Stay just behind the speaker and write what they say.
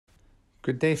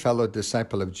Good day, fellow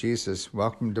disciple of Jesus.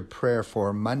 Welcome to prayer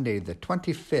for Monday, the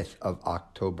 25th of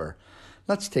October.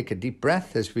 Let's take a deep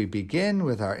breath as we begin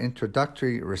with our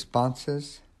introductory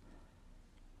responses.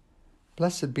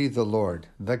 Blessed be the Lord,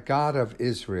 the God of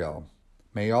Israel.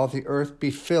 May all the earth be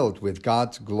filled with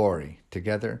God's glory.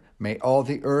 Together, may all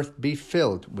the earth be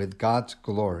filled with God's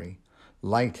glory.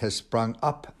 Light has sprung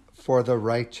up for the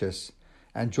righteous,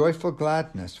 and joyful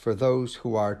gladness for those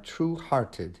who are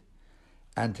true-hearted.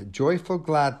 And joyful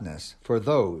gladness for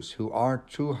those who are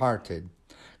true-hearted.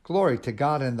 Glory to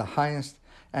God in the highest,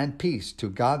 and peace to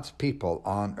God's people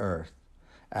on earth.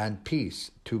 And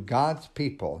peace to God's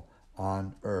people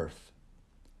on earth.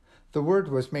 The Word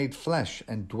was made flesh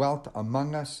and dwelt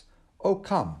among us. O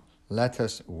come, let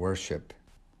us worship.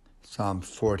 Psalm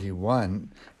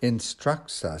 41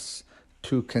 instructs us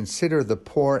to consider the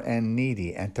poor and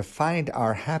needy and to find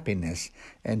our happiness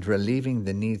in relieving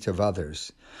the needs of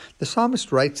others. The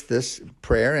psalmist writes this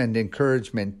prayer and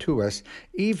encouragement to us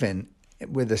even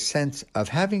with a sense of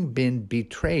having been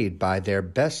betrayed by their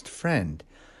best friend.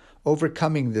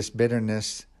 Overcoming this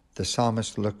bitterness, the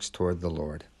psalmist looks toward the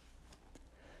Lord.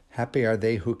 Happy are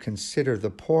they who consider the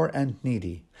poor and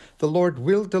needy. The Lord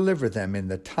will deliver them in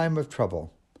the time of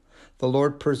trouble. The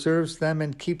Lord preserves them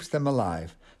and keeps them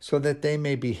alive, so that they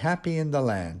may be happy in the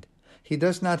land. He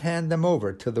does not hand them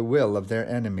over to the will of their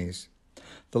enemies.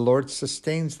 The Lord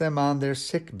sustains them on their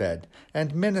sick bed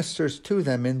and ministers to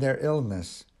them in their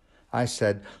illness. I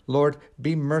said, Lord,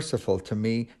 be merciful to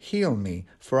me, heal me,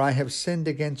 for I have sinned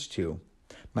against you.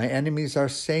 My enemies are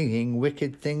saying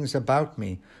wicked things about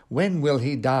me. When will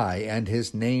he die and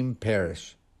his name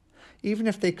perish? Even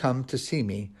if they come to see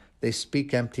me, they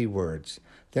speak empty words.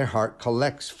 Their heart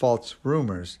collects false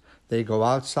rumors. They go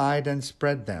outside and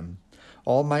spread them.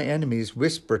 All my enemies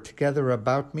whisper together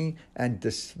about me and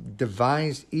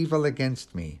devise evil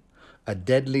against me. A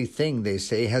deadly thing, they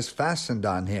say, has fastened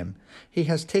on him. He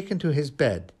has taken to his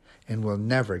bed and will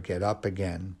never get up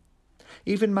again.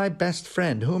 Even my best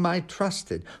friend, whom I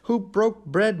trusted, who broke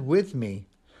bread with me,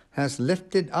 has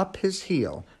lifted up his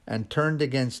heel and turned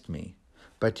against me.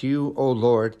 But you, O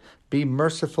Lord, be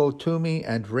merciful to me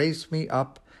and raise me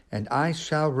up, and I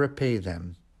shall repay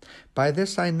them. By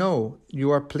this I know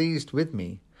you are pleased with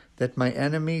me, that my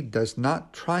enemy does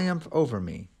not triumph over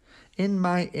me. In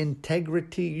my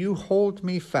integrity you hold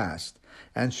me fast,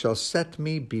 and shall set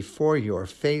me before your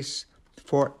face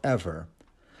forever.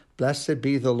 Blessed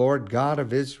be the Lord God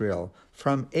of Israel,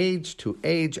 from age to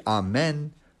age.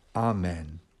 Amen.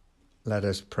 Amen. Let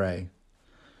us pray.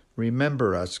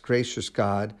 Remember us, gracious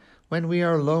God, when we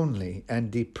are lonely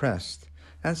and depressed,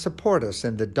 and support us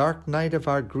in the dark night of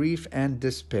our grief and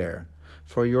despair.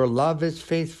 For your love is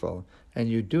faithful, and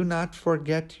you do not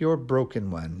forget your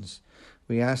broken ones.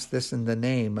 We ask this in the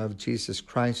name of Jesus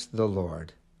Christ the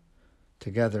Lord.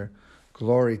 Together,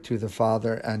 glory to the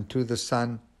Father, and to the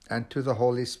Son, and to the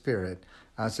Holy Spirit,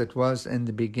 as it was in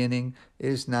the beginning,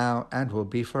 is now, and will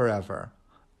be forever.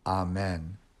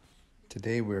 Amen.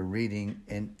 Today we're reading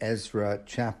in Ezra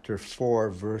chapter 4,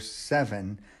 verse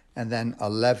 7, and then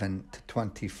 11 to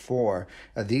 24.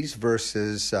 These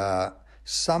verses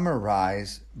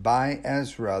summarize by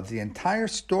Ezra the entire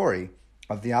story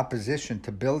of the opposition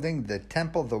to building the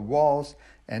temple, the walls,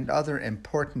 and other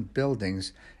important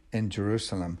buildings in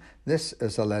Jerusalem. This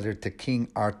is a letter to King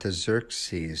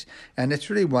Artaxerxes, and it's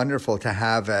really wonderful to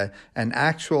have an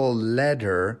actual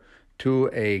letter to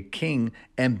a king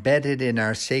embedded in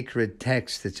our sacred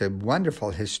text. It's a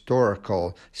wonderful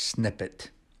historical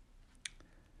snippet.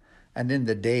 And in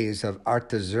the days of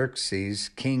Artaxerxes,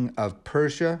 king of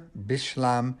Persia,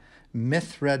 Bishlam,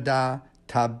 Mithredath,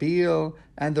 Tabeel,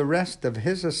 and the rest of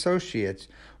his associates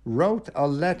wrote a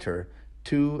letter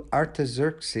to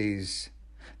Artaxerxes.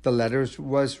 The letter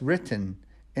was written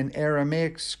in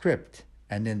Aramaic script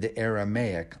and in the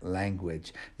Aramaic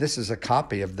language. This is a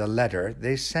copy of the letter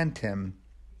they sent him.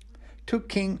 To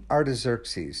King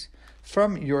Artaxerxes,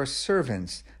 from your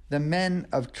servants, the men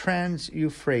of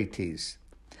Trans-Euphrates.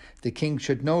 The king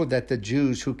should know that the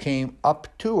Jews who came up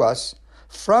to us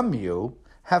from you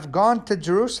have gone to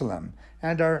Jerusalem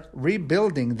and are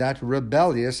rebuilding that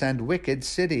rebellious and wicked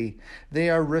city. They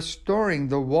are restoring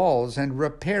the walls and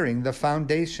repairing the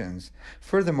foundations.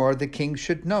 Furthermore, the king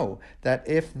should know that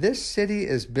if this city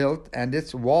is built and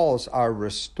its walls are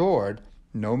restored,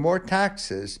 no more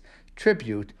taxes,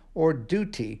 tribute, or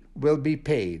duty will be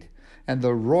paid, and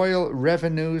the royal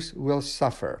revenues will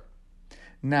suffer.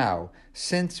 Now,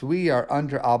 since we are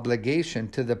under obligation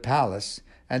to the palace,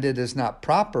 and it is not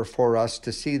proper for us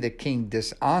to see the king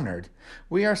dishonored,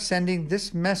 we are sending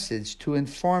this message to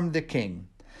inform the king,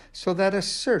 so that a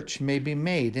search may be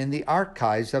made in the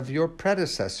archives of your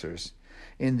predecessors.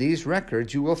 In these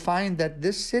records you will find that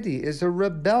this city is a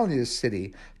rebellious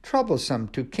city, troublesome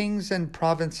to kings and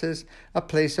provinces, a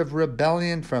place of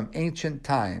rebellion from ancient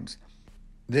times.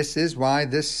 This is why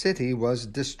this city was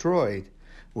destroyed.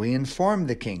 We inform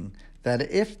the king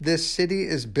that if this city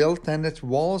is built and its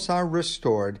walls are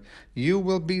restored, you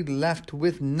will be left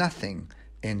with nothing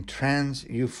in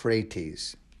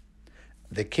Trans-Euphrates.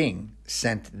 The king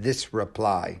sent this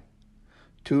reply: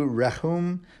 to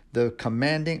Rehum, the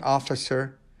commanding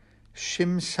officer,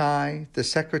 Shimshai, the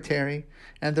secretary,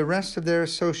 and the rest of their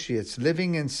associates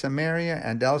living in Samaria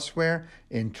and elsewhere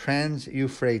in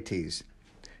Trans-Euphrates.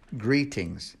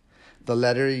 Greetings. The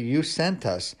letter you sent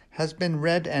us has been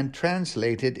read and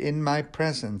translated in my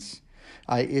presence.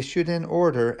 I issued an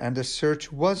order and a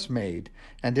search was made,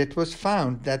 and it was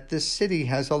found that this city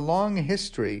has a long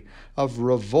history of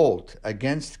revolt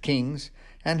against kings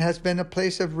and has been a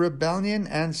place of rebellion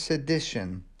and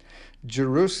sedition.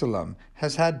 Jerusalem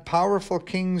has had powerful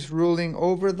kings ruling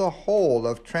over the whole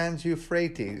of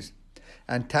Trans-Euphrates,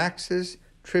 and taxes,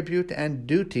 tribute, and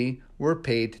duty were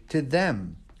paid to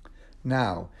them.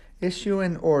 Now, issue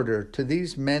an order to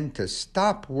these men to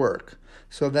stop work,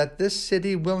 so that this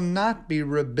city will not be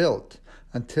rebuilt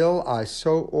until I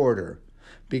so order.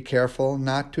 Be careful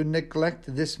not to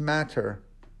neglect this matter.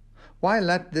 Why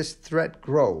let this threat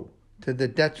grow to the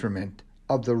detriment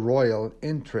of the royal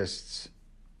interests?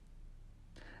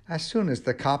 As soon as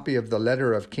the copy of the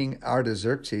letter of King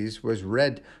Artaxerxes was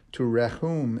read to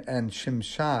Rehum and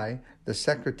Shimshai, the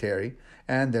secretary,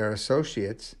 and their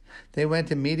associates, they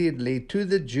went immediately to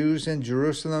the Jews in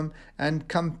Jerusalem and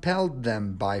compelled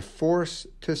them by force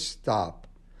to stop.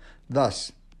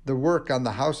 Thus, the work on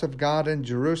the house of God in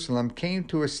Jerusalem came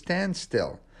to a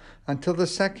standstill until the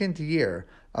 2nd year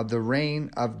of the reign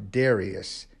of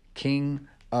Darius, king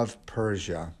of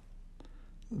Persia.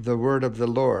 The word of the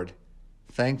Lord.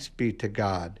 Thanks be to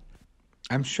God.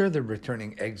 I'm sure the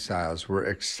returning exiles were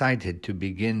excited to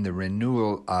begin the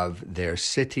renewal of their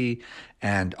city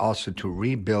and also to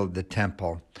rebuild the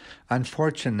temple.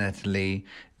 Unfortunately,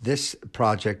 this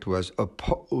project was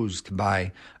opposed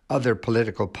by other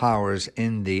political powers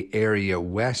in the area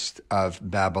west of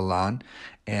Babylon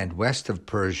and west of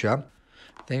Persia.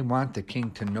 They want the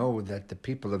king to know that the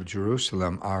people of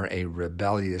Jerusalem are a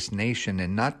rebellious nation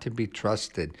and not to be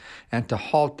trusted, and to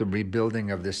halt the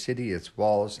rebuilding of the city, its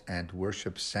walls, and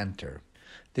worship center.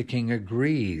 The king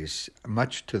agrees,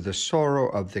 much to the sorrow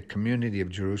of the community of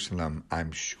Jerusalem,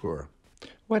 I'm sure.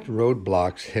 What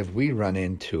roadblocks have we run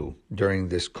into during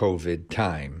this COVID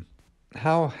time?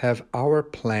 How have our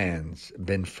plans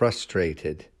been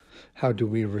frustrated? How do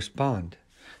we respond?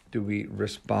 Do we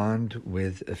respond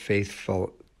with a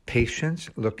faithful patience,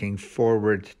 looking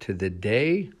forward to the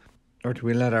day? Or do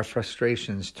we let our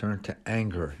frustrations turn to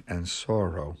anger and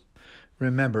sorrow?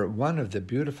 Remember, one of the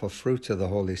beautiful fruits of the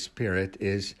Holy Spirit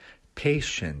is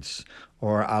patience,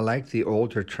 or I like the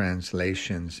older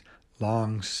translations,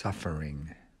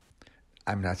 long-suffering.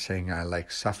 I'm not saying I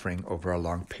like suffering over a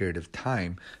long period of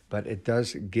time, but it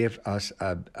does give us,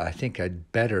 I think, a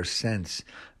better sense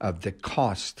of the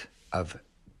cost of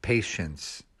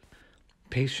patience.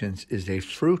 Patience is a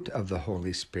fruit of the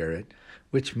Holy Spirit,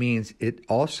 which means it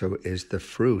also is the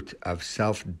fruit of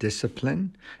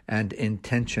self-discipline and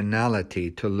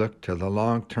intentionality to look to the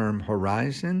long-term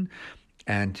horizon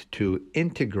and to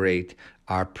integrate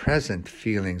our present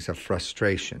feelings of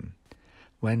frustration.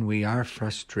 When we are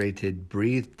frustrated,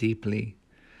 breathe deeply,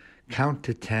 count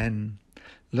to 10,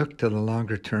 look to the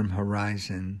longer-term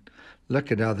horizon, look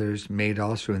at others made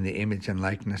also in the image and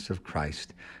likeness of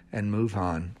Christ, and move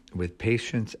on with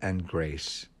patience and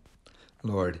grace.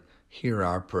 Lord, hear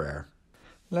our prayer.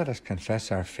 Let us confess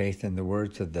our faith in the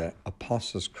words of the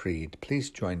Apostles' Creed. Please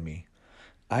join me.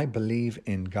 I believe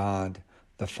in God,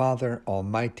 the Father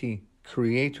Almighty,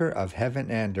 creator of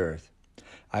heaven and earth.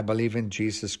 I believe in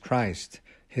Jesus Christ,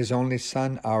 his only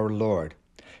Son, our Lord.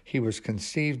 He was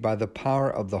conceived by the power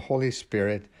of the Holy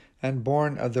Spirit and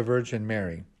born of the Virgin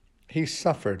Mary. He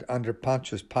suffered under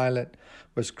Pontius Pilate,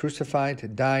 was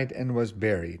crucified, died, and was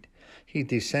buried. He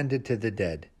descended to the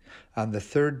dead. On the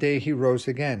 3rd day he rose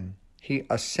again. He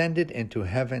ascended into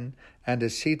heaven and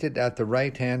is seated at the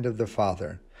right hand of the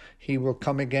Father. He will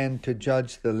come again to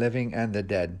judge the living and the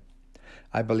dead.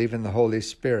 I believe in the Holy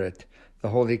Spirit, the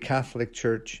Holy Catholic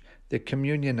Church, the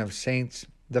communion of saints,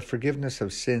 the forgiveness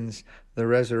of sins, the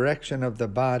resurrection of the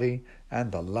body,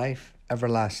 and the life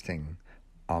everlasting.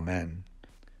 Amen.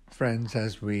 Friends,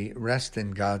 as we rest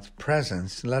in God's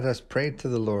presence, let us pray to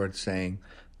the Lord, saying,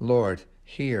 Lord,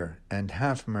 hear and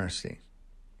have mercy.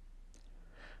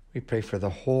 We pray for the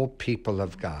whole people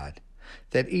of God,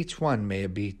 that each one may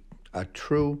be a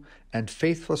true and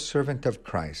faithful servant of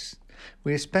Christ.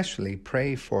 We especially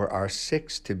pray for our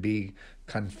six to be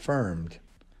confirmed,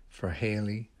 for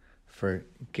Haley, for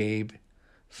Gabe,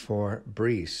 for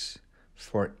Brees,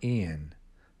 for Ian,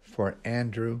 for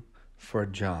Andrew, for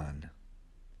John.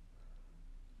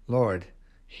 Lord,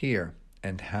 hear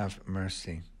and have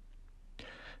mercy.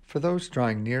 For those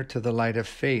drawing near to the light of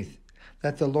faith,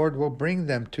 that the Lord will bring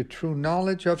them to true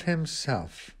knowledge of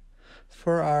himself.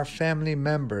 For our family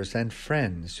members and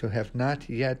friends who have not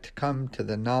yet come to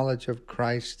the knowledge of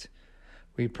Christ,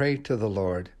 we pray to the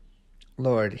Lord,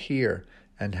 Lord, hear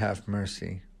and have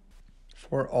mercy.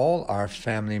 For all our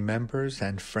family members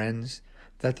and friends,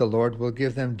 that the Lord will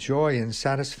give them joy and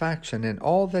satisfaction in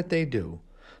all that they do,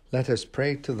 let us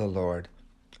pray to the Lord,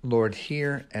 Lord,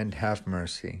 hear and have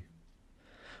mercy.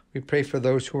 We pray for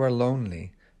those who are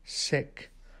lonely, sick,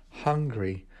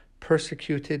 hungry,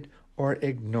 persecuted, or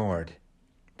ignored,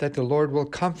 that the Lord will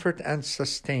comfort and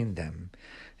sustain them.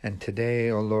 And today,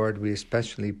 O Lord, we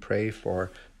especially pray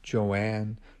for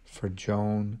Joanne, for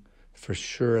Joan, for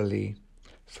Shirley,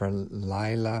 for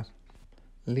Lila,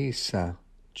 Lisa,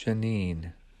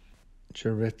 Janine,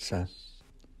 Jaritza,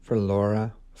 for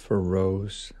Laura, for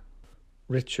Rose,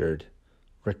 Richard,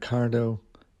 Ricardo,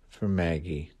 for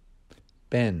Maggie,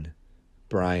 Ben,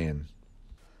 Brian.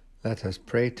 Let us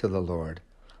pray to the Lord.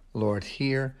 Lord,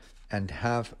 hear and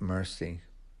have mercy.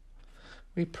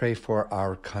 We pray for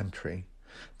our country,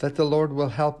 that the Lord will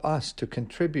help us to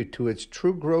contribute to its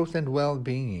true growth and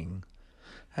well-being.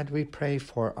 And we pray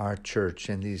for our church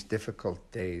in these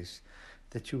difficult days,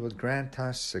 that you will grant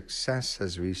us success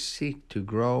as we seek to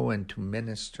grow and to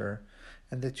minister,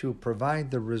 and that you will provide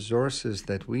the resources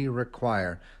that we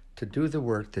require to do the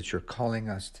work that you're calling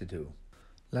us to do.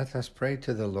 Let us pray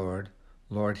to the Lord.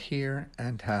 Lord, hear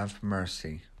and have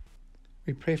mercy.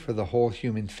 We pray for the whole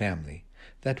human family,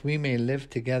 that we may live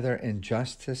together in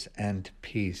justice and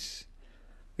peace.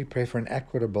 We pray for an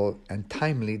equitable and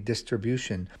timely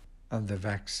distribution of the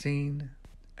vaccine.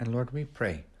 And Lord, we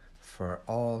pray for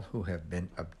all who have been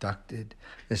abducted,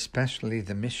 especially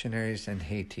the missionaries in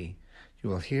Haiti. You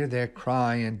will hear their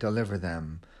cry and deliver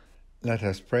them. Let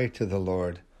us pray to the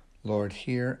Lord. Lord,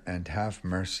 hear and have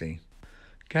mercy.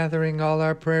 Gathering all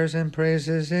our prayers and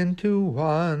praises into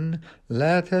one,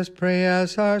 let us pray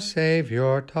as our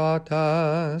Savior taught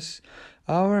us.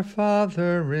 Our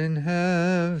Father in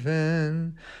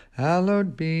heaven,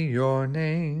 hallowed be your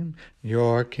name.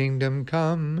 Your kingdom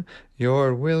come,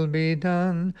 your will be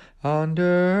done, on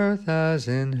earth as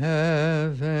in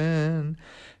heaven.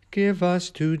 Give us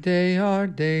today our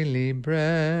daily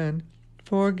bread.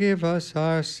 Forgive us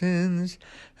our sins,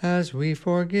 as we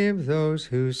forgive those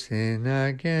who sin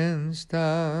against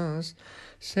us.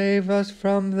 Save us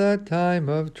from the time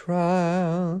of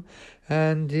trial,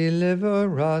 and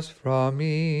deliver us from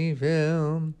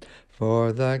evil.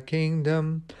 For the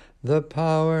kingdom, the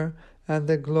power, and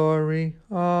the glory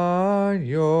are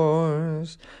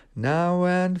yours, now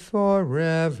and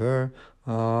forever.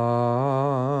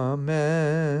 Amen.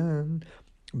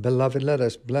 Beloved, let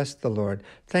us bless the Lord.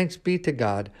 Thanks be to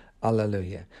God.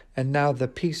 Alleluia. And now the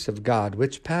peace of God,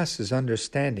 which passes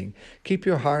understanding, keep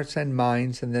your hearts and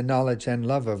minds in the knowledge and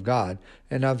love of God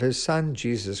and of his Son,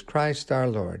 Jesus Christ our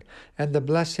Lord. And the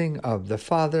blessing of the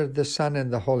Father, the Son,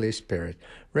 and the Holy Spirit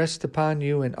rest upon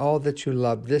you in all that you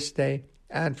love this day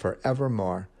and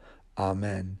forevermore.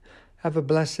 Amen. Have a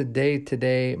blessed day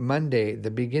today, Monday,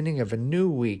 the beginning of a new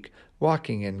week,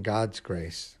 walking in God's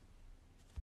grace.